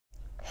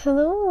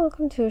Hello and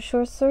welcome to A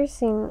Short Story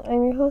Scene.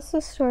 I'm your host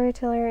and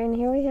storyteller, and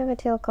here we have a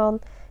tale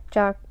called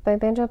Jock by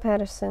Banjo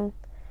Paterson.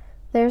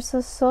 There's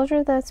a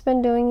soldier that's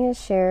been doing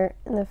his share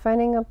in the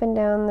fighting up and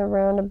down the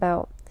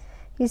roundabout.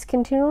 He's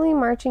continually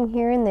marching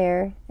here and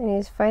there, and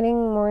he's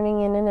fighting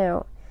morning in and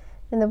out.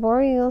 And the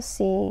boy you'll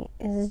see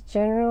is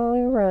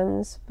generally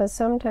runs, but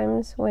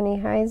sometimes when he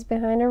hides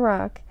behind a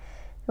rock,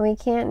 and we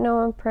can't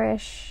no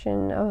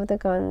impression of the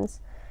guns,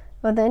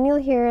 well then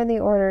you'll hear the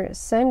order,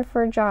 "Send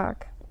for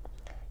Jock."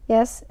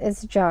 Yes,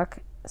 it's Jock,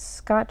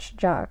 Scotch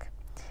Jock.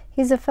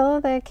 He's a fellow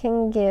that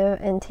can give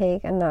and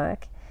take a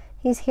knock.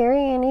 He's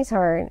hairy and he's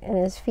hard, and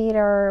his feet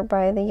are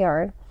by the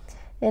yard,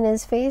 and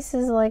his face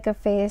is like a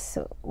face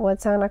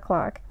what's on a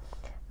clock.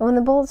 And when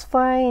the bullets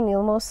fly, and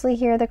you'll mostly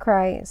hear the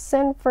cry,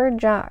 "Send for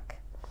Jock."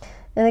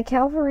 And the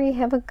cavalry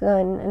have a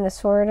gun and a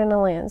sword and a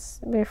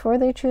lance. Before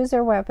they choose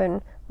their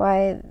weapon,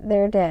 why,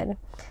 they're dead.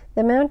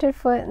 The mounted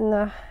foot and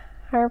the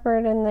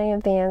harpered and they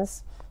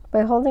advance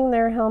by holding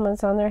their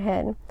helmets on their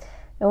head.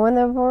 And when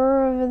the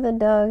boar of the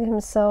dug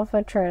himself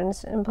a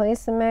trench and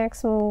placed the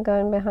Maxim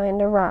gun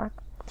behind a rock,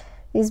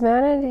 these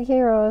mounted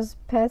heroes,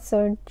 pets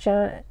of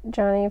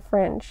Johnny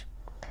French,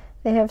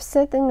 they have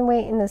sit and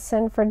wait in the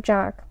send for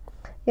Jock.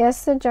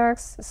 Yes, the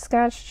Jocks,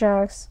 Scotch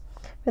Jocks,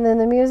 and then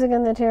the music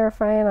and the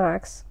terrifying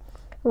ox.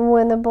 And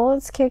when the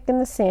bullets kick in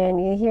the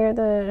sand, you hear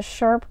the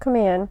sharp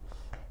command,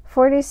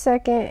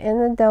 42nd and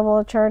the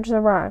double charge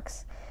the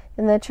rocks.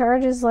 And the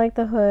charge is like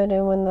the hood,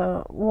 and when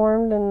the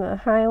warmed in the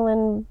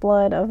Highland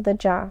blood of the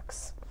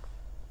Jocks.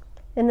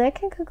 And that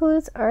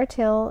concludes our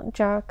tale,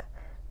 Jock,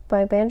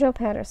 by Banjo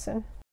Paterson.